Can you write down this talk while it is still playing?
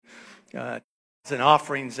and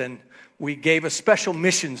offerings, and we gave a special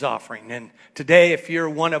missions offering. And today, if you're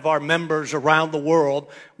one of our members around the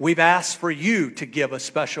world, we've asked for you to give a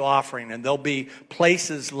special offering. And there'll be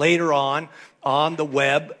places later on the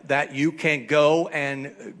web that you can go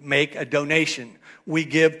and make a donation. We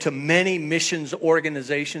give to many missions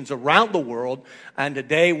organizations around the world, and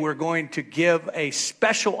today we're going to give a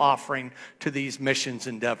special offering to these missions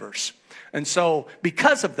endeavors. And so,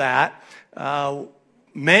 because of that,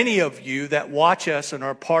 many of you that watch us and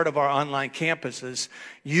are part of our online campuses,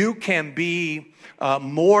 you can be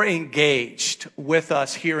more engaged with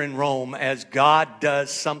us here in Rome as God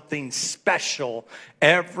does something special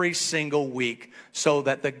every single week so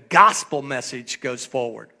that the gospel message goes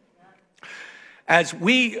forward. As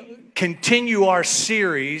we continue our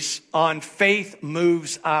series on Faith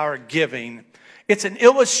Moves Our Giving, it's an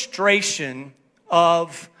illustration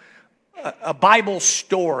of a Bible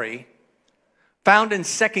story found in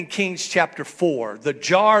 2 Kings chapter 4. The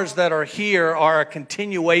jars that are here are a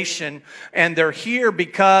continuation, and they're here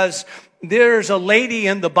because there's a lady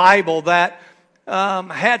in the Bible that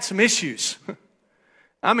had some issues.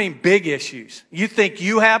 I mean, big issues. You think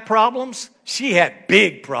you have problems? She had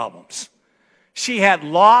big problems. She had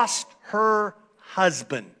lost her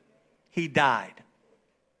husband. He died.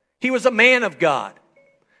 He was a man of God.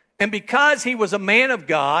 And because he was a man of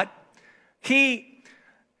God, he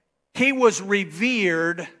was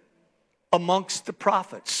revered amongst the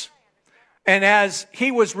prophets. And as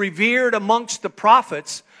he was revered amongst the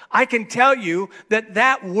prophets, I can tell you that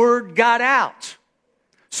that word got out.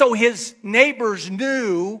 So his neighbors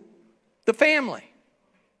knew the family.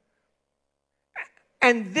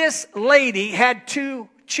 And this lady had 2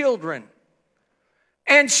 children.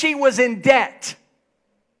 And she was in debt.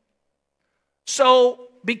 So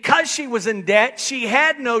because she was in debt, she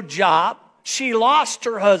had no job. She lost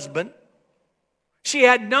her husband. She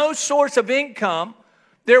had no source of income.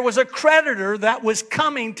 There was a creditor that was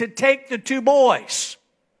coming to take the 2 boys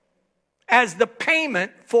as the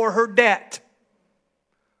payment for her debt.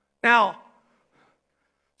 Now,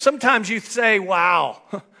 sometimes you say, wow,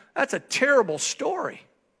 that's a terrible story.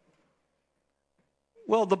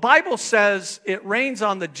 Well, the Bible says it rains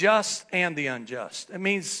on the just and the unjust. It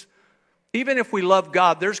means even if we love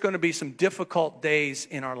God, there's going to be some difficult days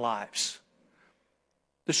in our lives.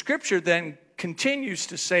 The scripture then continues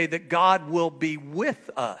to say that God will be with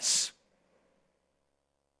us.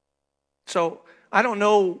 So I don't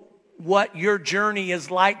know what your journey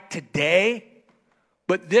is like today,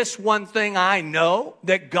 but this one thing I know,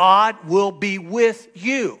 that God will be with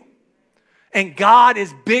you. And God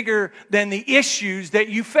is bigger than the issues that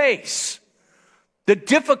you face, the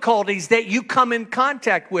difficulties that you come in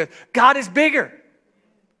contact with. God is bigger.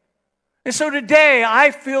 And so today,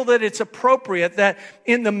 I feel that it's appropriate that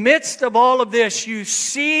in the midst of all of this, you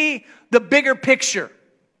see the bigger picture.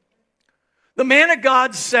 The man of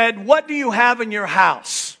God said, "What do you have in your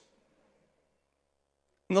house?"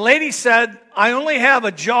 And the lady said, "I only have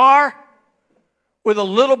a jar with a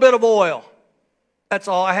little bit of oil. That's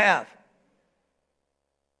all I have."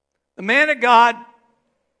 The man of God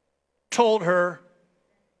told her,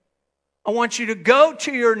 "I want you to go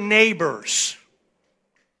to your neighbors.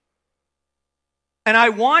 And I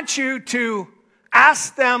want you to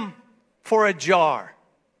ask them for a jar."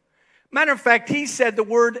 Matter of fact, he said the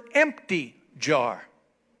word empty jar.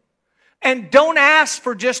 And don't ask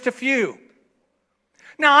for just a few.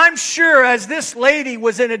 Now, I'm sure as this lady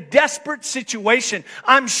was in a desperate situation,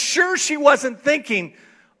 I'm sure she wasn't thinking,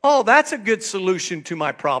 "Oh, that's a good solution to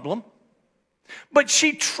my problem." But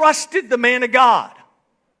she trusted the man of God.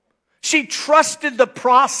 She trusted the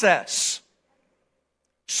process.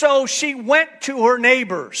 So she went to her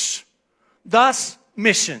neighbors, thus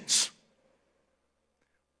missions.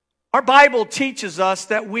 Our Bible teaches us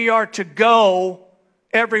that we are to go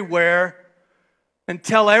everywhere and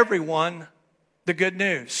tell everyone the good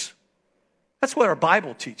news. That's what our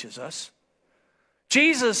Bible teaches us.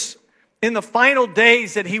 Jesus, in the final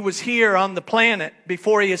days that he was here on the planet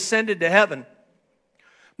before he ascended to heaven,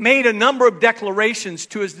 made a number of declarations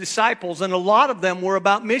to his disciples, and a lot of them were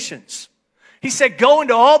about missions. He said, "Go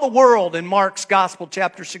into all the world," in Mark's Gospel,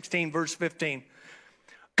 chapter 16, verse 15.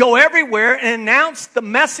 "Go everywhere and announce the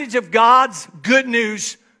message of God's good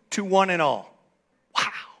news to one and all."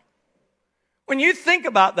 Wow. When you think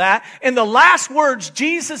about that, in the last words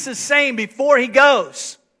Jesus is saying before he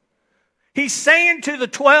goes, he's saying to the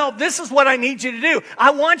 12, "This is what I need you to do.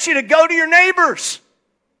 I want you to go to your neighbors."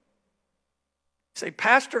 Say,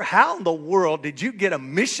 "Pastor, how in the world did you get a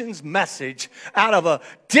missions message out of a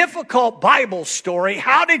difficult Bible story?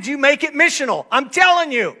 How did you make it missional?" I'm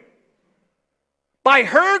telling you. By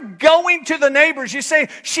her going to the neighbors, you say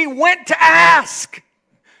she went to ask.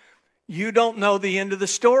 You don't know the end of the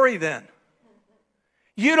story then.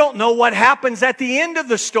 You don't know what happens at the end of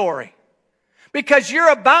the story. Because you're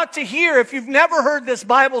about to hear, if you've never heard this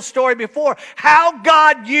Bible story before, how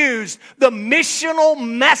God used the missional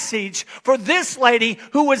message for this lady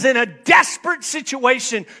who was in a desperate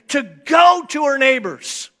situation to go to her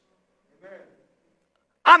neighbors.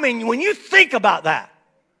 I mean, when you think about that,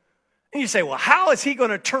 and you say, well, how is he going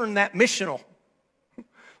to turn that missional?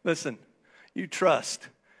 Listen, you trust,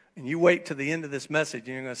 and you wait to the end of this message,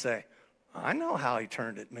 and you're going to say, I know how he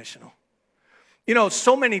turned it missional. You know,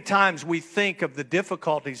 so many times we think of the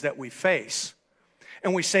difficulties that we face,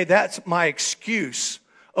 and we say, that's my excuse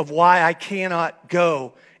of why I cannot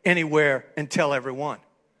go anywhere and tell everyone.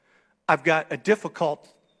 I've got a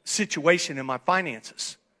difficult situation in my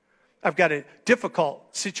finances. I've got a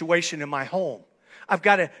difficult situation in my home. I've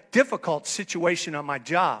got a difficult situation on my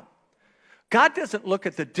job. God doesn't look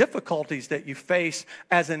at the difficulties that you face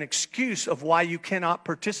as an excuse of why you cannot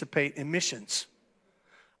participate in missions.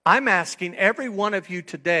 I'm asking every one of you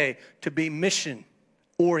today to be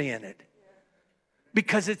mission-oriented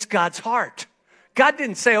because it's God's heart. God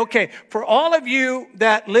didn't say, okay, for all of you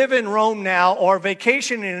that live in Rome now or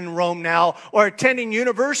vacationing in Rome now or attending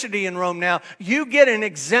university in Rome now, you get an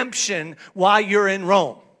exemption while you're in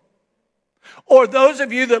Rome. Or those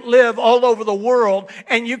of you that live all over the world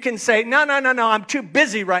and you can say, no, I'm too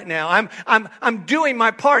busy right now. I'm doing my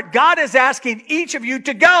part. God is asking each of you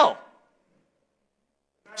to go.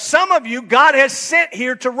 Some of you, God has sent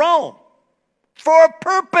here to Rome for a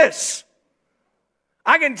purpose.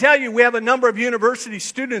 I can tell you, we have a number of university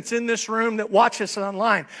students in this room that watch us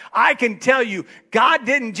online. I can tell you, God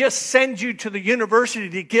didn't just send you to the university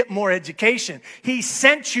to get more education. He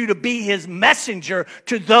sent you to be His messenger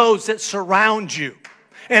to those that surround you.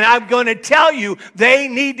 And I'm going to tell you, they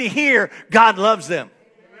need to hear God loves them.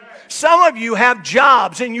 Some of you have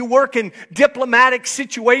jobs and you work in diplomatic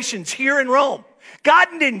situations here in Rome. God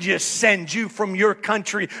didn't just send you from your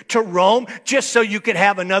country to Rome just so you could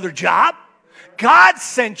have another job. God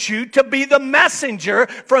sent you to be the messenger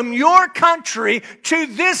from your country to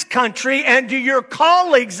this country and to your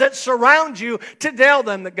colleagues that surround you to tell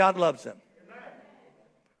them that God loves them.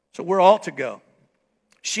 So we're all to go.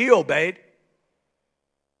 She obeyed.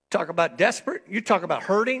 Talk about desperate. You talk about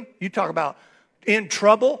hurting. You talk about in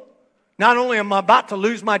trouble. Not only am I about to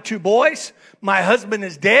lose my 2 boys, my husband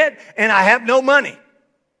is dead, and I have no money.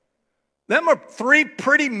 Them are 3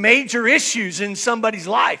 pretty major issues in somebody's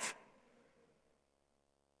life.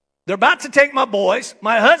 They're about to take my boys,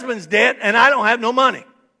 my husband's dead, and I don't have no money.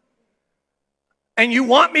 And you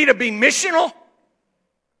want me to be missional?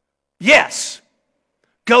 Yes.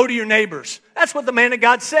 Go to your neighbors. That's what the man of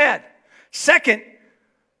God said. Second,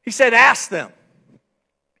 he said, ask them.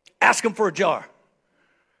 Ask them for a jar.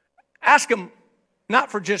 Ask them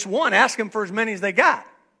not for just one. Ask them for as many as they got.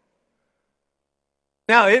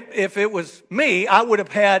 Now, if it was me, I would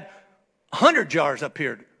have had 100 jars up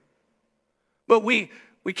here. But we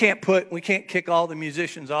can't kick all the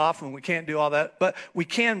musicians off, and we can't do all that. But we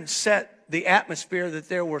can set the atmosphere that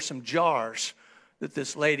there were some jars that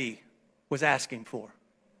this lady was asking for.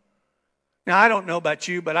 Now, I don't know about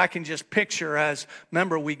you, but I can just picture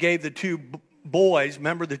remember we gave the 2 boys,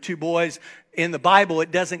 remember the 2 boys in the Bible,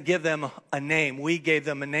 it doesn't give them a name. We gave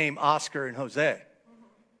them a name, Oscar and Jose.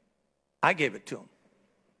 I gave it to them.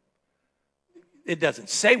 It doesn't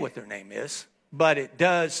say what their name is, but it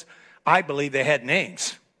does. I believe they had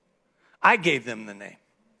names. I gave them the name.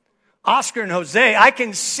 Oscar and Jose, I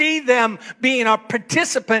can see them being a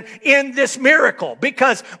participant in this miracle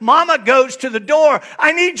because Mama goes to the door.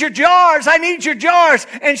 I need your jars. I need your jars.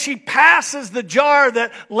 And she passes the jar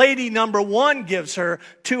that lady number 1 gives her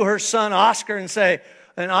to her son Oscar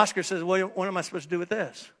and Oscar says, what am I supposed to do with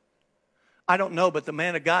this? I don't know, but the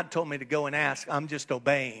man of God told me to go and ask. I'm just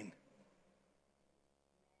obeying.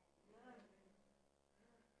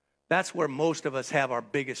 That's where most of us have our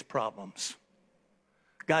biggest problems.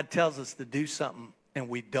 God tells us to do something and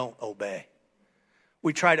we don't obey.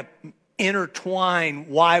 We try to intertwine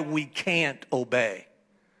why we can't obey.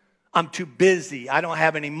 I'm too busy. I don't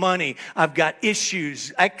have any money. I've got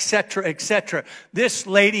issues, etc., etc. This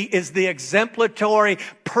lady is the exemplary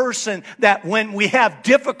person that when we have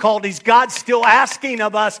difficulties, God's still asking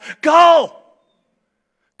of us, go.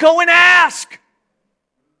 Go and ask.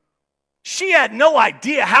 She had no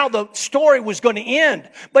idea how the story was going to end,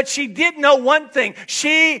 but she did know one thing.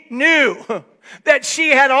 She knew that she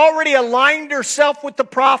had already aligned herself with the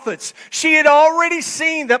prophets. She had already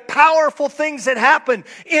seen the powerful things that happened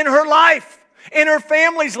in her life, in her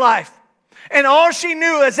family's life. And all she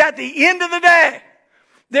knew is at the end of the day,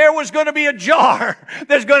 there was going to be a jar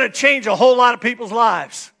that's going to change a whole lot of people's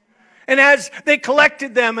lives. And as they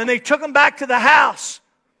collected them and they took them back to the house,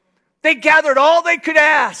 they gathered all they could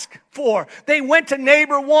ask for. They went to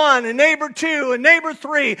neighbor 1 and neighbor 2 and neighbor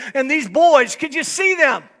 3. And these boys, could you see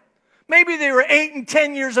them? Maybe they were 8 and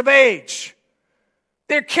 10 years of age.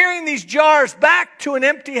 They're carrying these jars back to an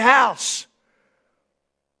empty house.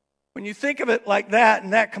 When you think of it like that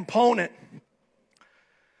and that component,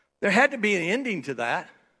 there had to be an ending to that.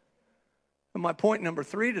 And my point number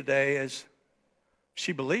 3 today is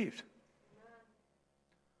she believed.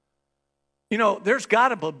 You know, there's got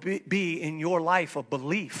to be in your life a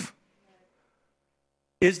belief.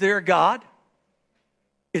 Is there a God?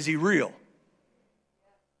 Is he real?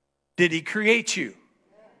 Did he create you?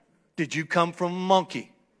 Did you come from a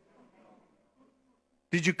monkey?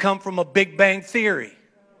 Did you come from a Big Bang Theory?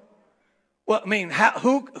 Well, I mean,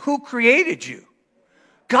 who created you?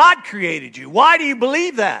 God created you. Why do you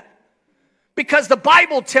believe that? Because the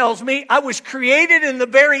Bible tells me I was created in the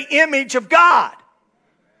very image of God.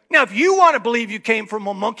 Now, if you want to believe you came from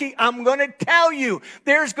a monkey, I'm going to tell you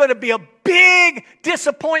there's going to be a big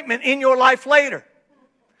disappointment in your life later.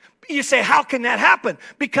 You say, how can that happen?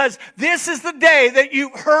 Because this is the day that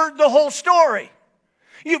you've heard the whole story.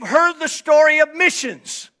 You've heard the story of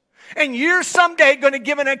missions. And you're someday going to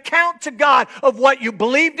give an account to God of what you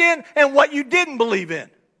believed in and what you didn't believe in.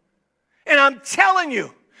 And I'm telling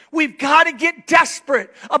you, we've got to get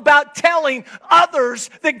desperate about telling others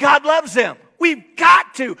that God loves them. We've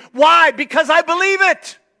got to. Why? Because I believe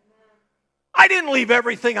it. I didn't leave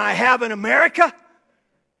everything I have in America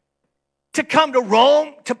to come to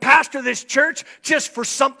Rome to pastor this church just for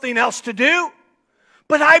something else to do.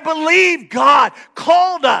 But I believe God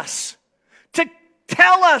called us to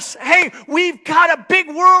tell us, hey, we've got a big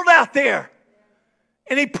world out there.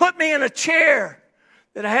 And he put me in a chair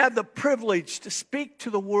that I have the privilege to speak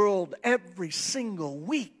to the world every single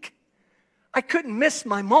week. I couldn't miss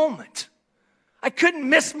my moment. I couldn't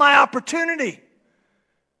miss my opportunity.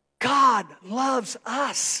 God loves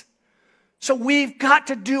us. So we've got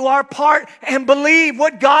to do our part and believe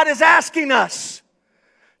what God is asking us.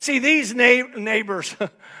 See, these neighbors,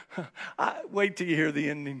 wait till you hear the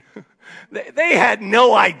ending. They had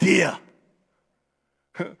no idea.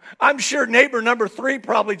 I'm sure neighbor number 3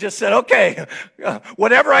 probably just said, okay,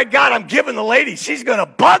 whatever I got, I'm giving the lady. She's going to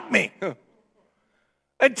bug me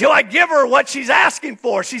until I give her what she's asking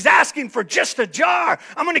for. She's asking for just a jar.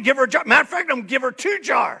 I'm going to give her a jar. Matter of fact, I'm going to give her 2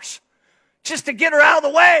 jars just to get her out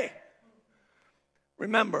of the way.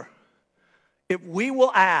 Remember, if we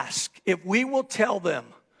will ask, if we will tell them,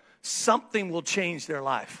 something will change their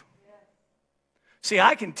life. See,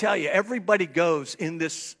 I can tell you, everybody goes in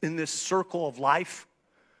this circle of life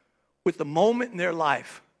with the moment in their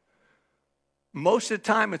life. Most of the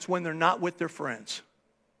time, it's when they're not with their friends.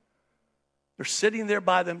 They're sitting there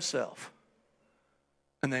by themselves,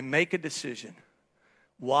 and they make a decision.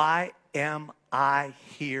 Why am I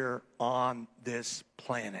here on this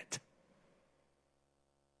planet?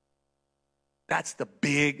 That's the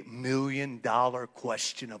big $1 million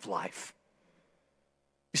question of life.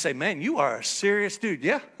 You say, man, you are a serious dude.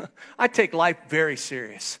 Yeah, I take life very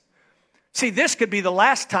serious. See, this could be the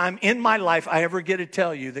last time in my life I ever get to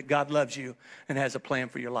tell you that God loves you and has a plan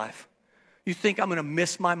for your life. You think I'm going to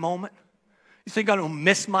miss my moment? You think I'm going to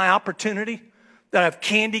miss my opportunity? That I've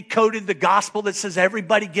candy-coated the gospel that says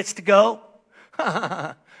everybody gets to go?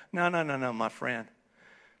 No, my friend.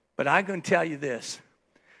 But I'm going to tell you this,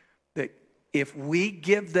 that if we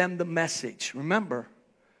give them the message, remember,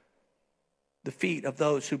 the feet of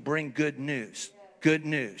those who bring good news. Good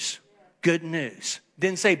news. Good news.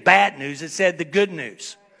 Didn't say bad news. It said the good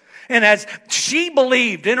news. And as she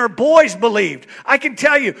believed and her boys believed, I can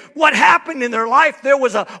tell you what happened in their life. There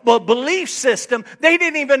was a belief system they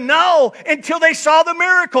didn't even know until they saw the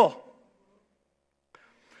miracle.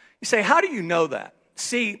 You say, how do you know that?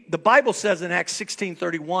 See, the Bible says in Acts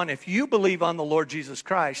 16:31, if you believe on the Lord Jesus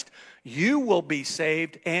Christ, you will be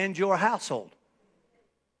saved and your household.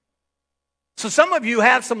 So some of you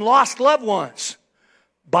have some lost loved ones.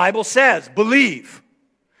 Bible says, believe.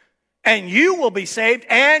 And you will be saved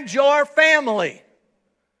and your family,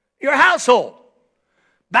 your household.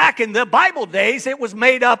 Back in the Bible days, it was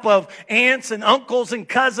made up of aunts and uncles and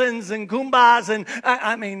cousins and goombas. And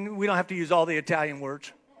I mean, we don't have to use all the Italian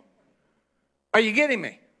words. Are you getting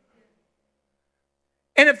me?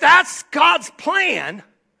 And if that's God's plan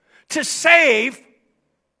to save,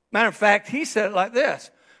 matter of fact, he said it like this,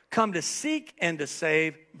 come to seek and to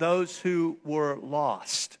save those who were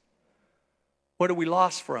lost. What are we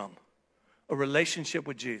lost from? A relationship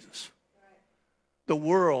with Jesus. The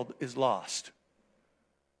world is lost.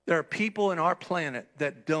 There are people in our planet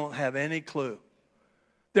that don't have any clue.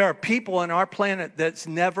 There are people on our planet that's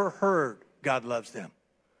never heard God loves them.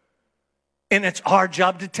 And it's our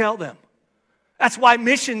job to tell them. That's why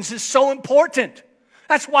missions is so important.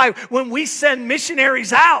 That's why when we send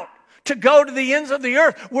missionaries out to go to the ends of the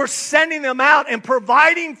earth, we're sending them out and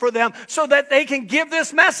providing for them so that they can give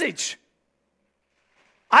this message.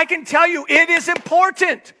 I can tell you it is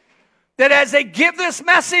important that as they give this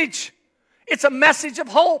message, it's a message of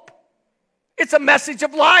hope. It's a message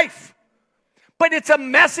of life. But it's a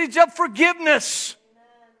message of forgiveness.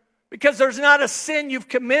 Because there's not a sin you've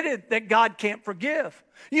committed that God can't forgive.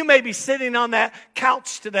 You may be sitting on that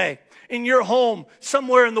couch today in your home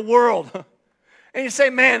somewhere in the world. And you say,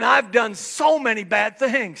 man, I've done so many bad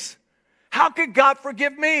things. How could God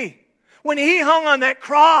forgive me? When he hung on that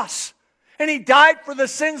cross and he died for the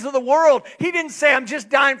sins of the world, he didn't say, I'm just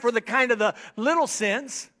dying for the kind of the little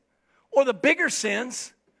sins or the bigger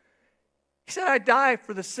sins. He said, I die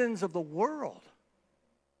for the sins of the world.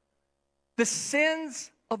 The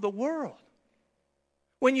sins of the world.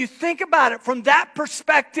 When you think about it from that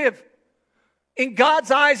perspective, in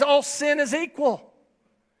God's eyes, all sin is equal.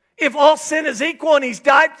 If all sin is equal and he's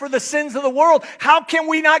died for the sins of the world, how can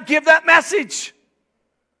we not give that message?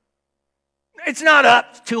 It's not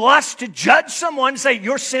up to us to judge someone and say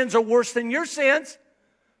your sins are worse than your sins.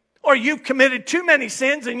 Or you've committed too many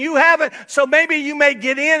sins and you haven't, so maybe you may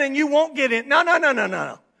get in and you won't get in.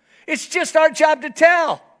 No. It's just our job to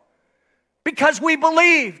tell. Because we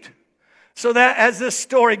believed. So that as this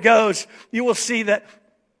story goes, you will see that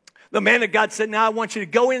the man of God said, now I want you to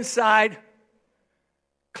go inside,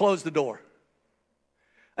 close the door.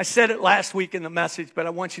 I said it last week in the message, but I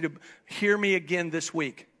want you to hear me again this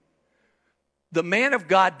week. The man of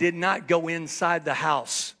God did not go inside the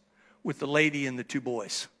house with the lady and the two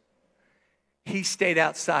boys. He stayed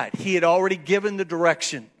outside. He had already given the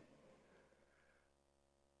direction.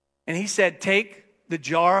 And he said, take the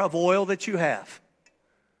jar of oil that you have,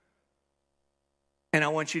 and I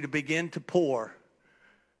want you to begin to pour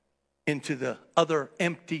into the other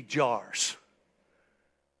empty jars.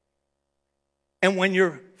 And when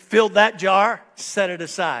you're filled that jar, set it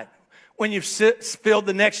aside. When you've filled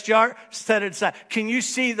the next jar, set it aside. Can you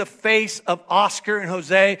see the face of Oscar and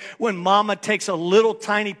Jose when Mama takes a little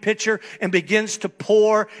tiny pitcher and begins to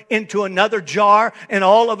pour into another jar, and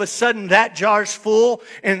all of a sudden that jar's full,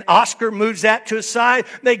 and Oscar moves that to a side.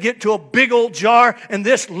 They get to a big old jar, and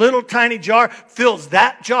this little tiny jar fills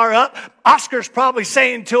that jar up. Oscar's probably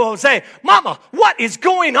saying to Jose, Mama, what is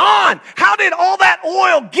going on? How did all that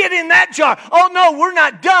oil get in that jar? Oh no, we're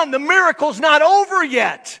not done. The miracle's not over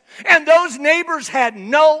yet. And those neighbors had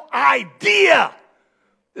no idea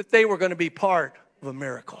that they were going to be part of a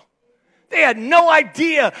miracle. They had no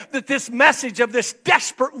idea that this message of this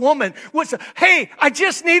desperate woman was, hey, I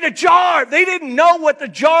just need a jar. They didn't know what the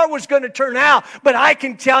jar was going to turn out. But I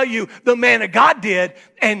can tell you the man of God did,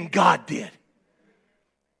 and God did.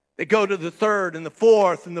 They go to the third and the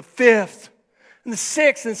fourth and the fifth and the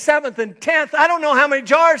sixth and seventh and 10th. I don't know how many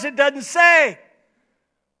jars, it doesn't say.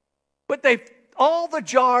 But all the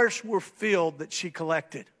jars were filled that she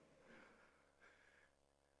collected.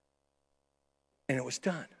 And it was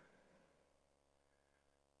done.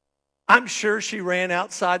 I'm sure she ran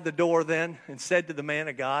outside the door then and said to the man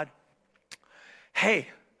of God, hey,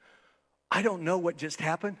 I don't know what just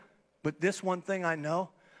happened, but this one thing I know,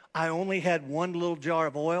 I only had one little jar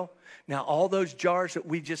of oil. Now all those jars that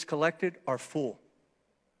we just collected are full.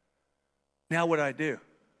 Now what do I do?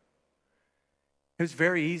 It was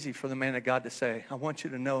very easy for the man of God to say, I want you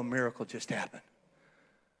to know a miracle just happened.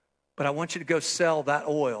 But I want you to go sell that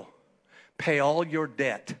oil, pay all your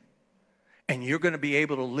debt, and you're going to be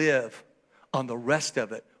able to live on the rest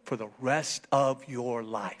of it for the rest of your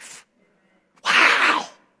life. Wow!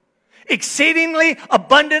 Exceedingly,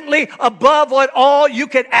 abundantly, above what all you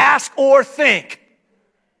could ask or think.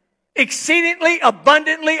 Exceedingly,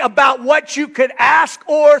 abundantly, about what you could ask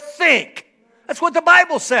or think. That's what the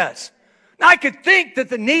Bible says. Now, I could think that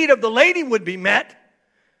the need of the lady would be met.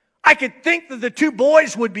 I could think that the two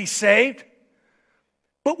boys would be saved.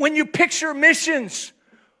 But when you picture missions,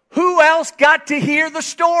 who else got to hear the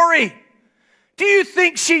story? Do you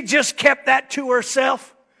think she just kept that to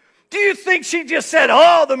herself? Do you think she just said,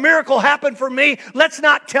 oh, the miracle happened for me, let's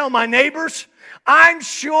not tell my neighbors? I'm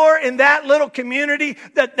sure in that little community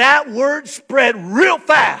that word spread real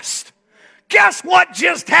fast. Guess what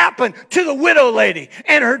just happened to the widow lady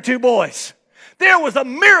and her two boys? There was a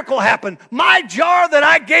miracle happen. My jar that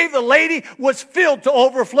I gave the lady was filled to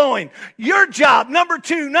overflowing. Your job, number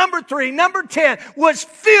 2, number 3, number 10, was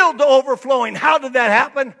filled to overflowing. How did that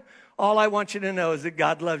happen? All I want you to know is that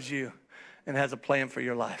God loves you. and has a plan for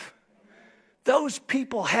your life. Those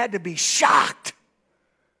people had to be shocked.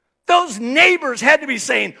 Those neighbors had to be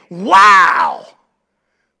saying, wow,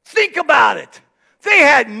 think about it. They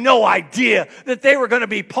had no idea that they were going to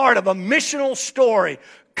be part of a missional story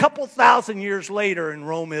a couple thousand years later in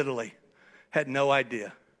Rome, Italy. Had no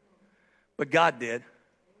idea. But God did.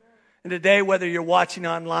 And today, whether you're watching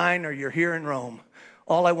online or you're here in Rome,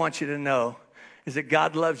 all I want you to know is that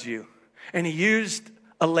God loves you. And He used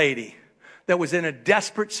a lady that was in a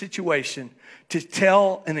desperate situation to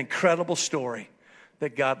tell an incredible story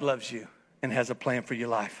that God loves you and has a plan for your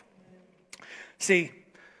life. See,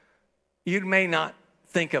 you may not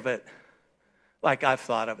think of it like I've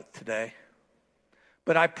thought of it today,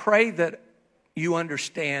 but I pray that you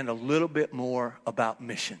understand a little bit more about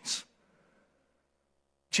missions.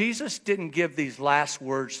 Jesus didn't give these last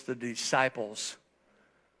words to the disciples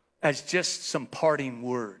as just some parting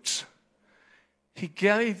words. He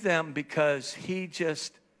gave them because He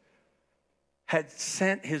just had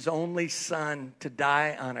sent His only Son to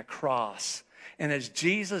die on a cross. And as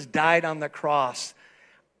Jesus died on the cross,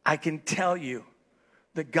 I can tell you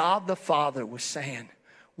that God the Father was saying,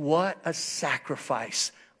 what a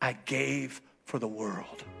sacrifice I gave for the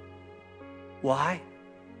world. Why?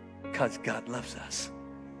 Because God loves us.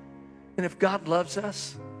 And if God loves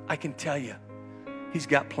us, I can tell you, He's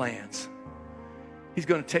got plans. He's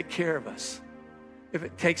going to take care of us. If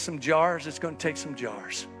it takes some jars, it's going to take some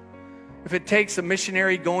jars. If it takes a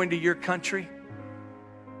missionary going to your country,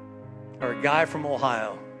 or a guy from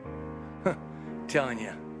Ohio, telling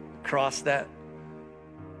you, cross that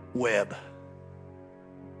web,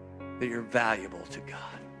 that you're valuable to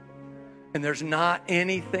God. And there's not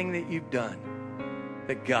anything that you've done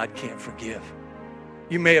that God can't forgive.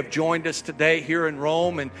 You may have joined us today here in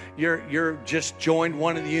Rome, and you're just joined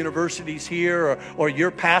one of the universities here, or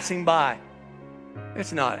you're passing by.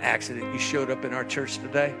 It's not an accident you showed up in our church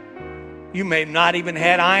today. You may not even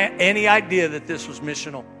had any idea that this was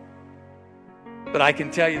missional. But I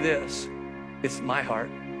can tell you this, it's my heart.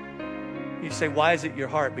 You say, why is it your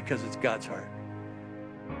heart? Because it's God's heart.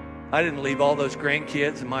 I didn't leave all those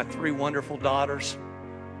grandkids and my 3 wonderful daughters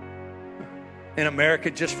in America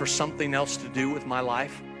just for something else to do with my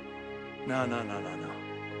life. No.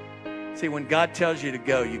 See, when God tells you to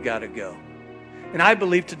go, you got to go. And I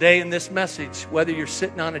believe today in this message, whether you're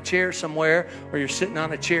sitting on a chair somewhere or you're sitting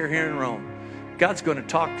on a chair here in Rome, God's going to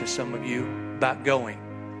talk to some of you about going.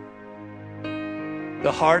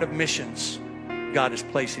 The heart of missions God is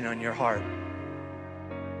placing on your heart.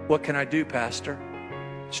 What can I do, Pastor?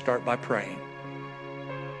 Start by praying.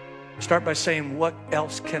 Start by saying, what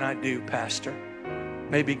else can I do, Pastor?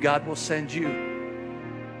 Maybe God will send you.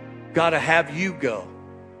 God to have you go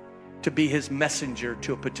to be His messenger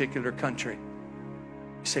to a particular country.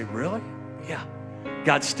 You say, really? Yeah.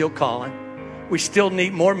 God's still calling. We still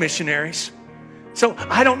need more missionaries. So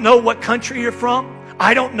I don't know what country you're from.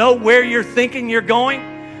 I don't know where you're thinking you're going.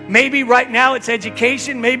 Maybe right now it's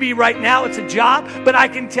education. Maybe right now it's a job. But I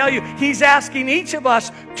can tell you, He's asking each of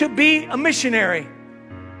us to be a missionary.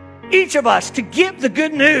 Each of us to give the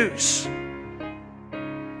good news.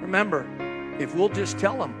 Remember, if we'll just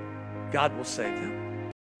tell them, God will save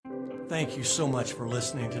them. Thank you so much for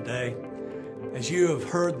listening today. As you have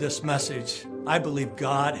heard this message, I believe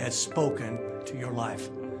God has spoken to your life.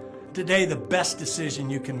 Today, the best decision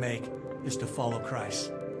you can make is to follow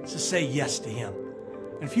Christ. So say yes to Him.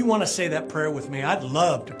 And if you want to say that prayer with me, I'd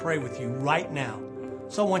love to pray with you right now.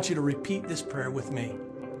 So I want you to repeat this prayer with me.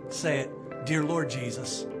 Say it, Dear Lord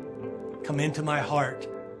Jesus, come into my heart,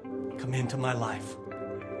 come into my life.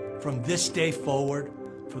 From this day forward,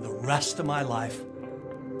 for the rest of my life,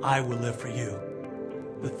 I will live for you.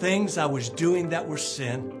 The things I was doing that were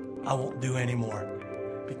sin, I won't do anymore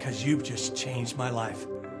because you've just changed my life.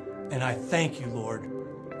 And I thank you, Lord,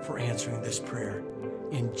 for answering this prayer.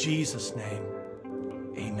 In Jesus' name,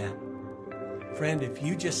 amen. Friend, if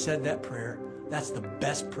you just said that prayer, that's the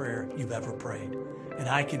best prayer you've ever prayed. And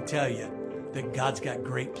I can tell you that God's got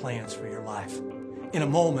great plans for your life. In a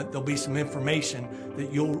moment, there'll be some information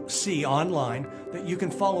that you'll see online that you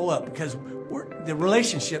can follow up because the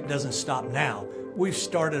relationship doesn't stop now. We've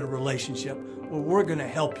started a relationship where we're going to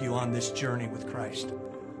help you on this journey with Christ.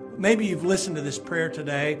 Maybe you've listened to this prayer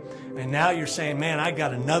today and now you're saying, man, I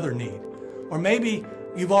got another need. Or maybe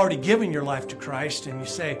you've already given your life to Christ and you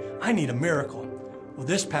say, I need a miracle. Well,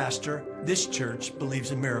 this pastor, this church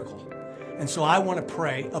believes in miracle. And so I want to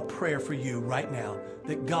pray a prayer for you right now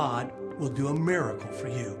that God will do a miracle for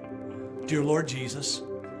you. Dear Lord Jesus,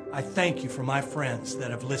 I thank you for my friends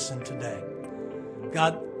that have listened today.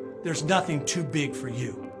 God, there's nothing too big for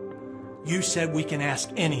you. You said we can ask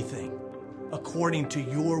anything according to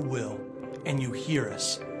your will and you hear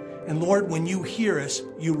us. And Lord, when you hear us,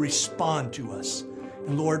 you respond to us.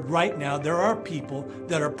 And Lord, right now, there are people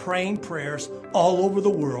that are praying prayers all over the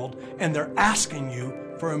world, and they're asking you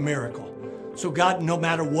for a miracle. So God, no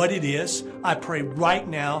matter what it is, I pray right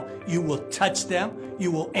now you will touch them,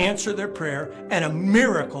 you will answer their prayer, and a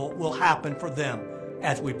miracle will happen for them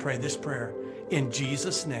as we pray this prayer. In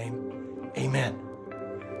Jesus' name, amen.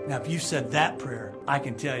 Now, if you said that prayer, I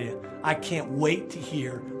can tell you, I can't wait to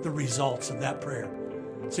hear the results of that prayer.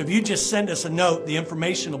 So if you just send us a note, the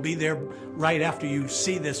information will be there right after you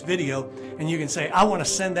see this video, and you can say, I want to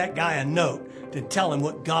send that guy a note to tell him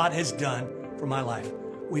what God has done for my life.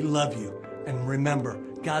 We love you. And remember,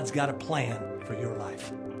 God's got a plan for your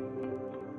life.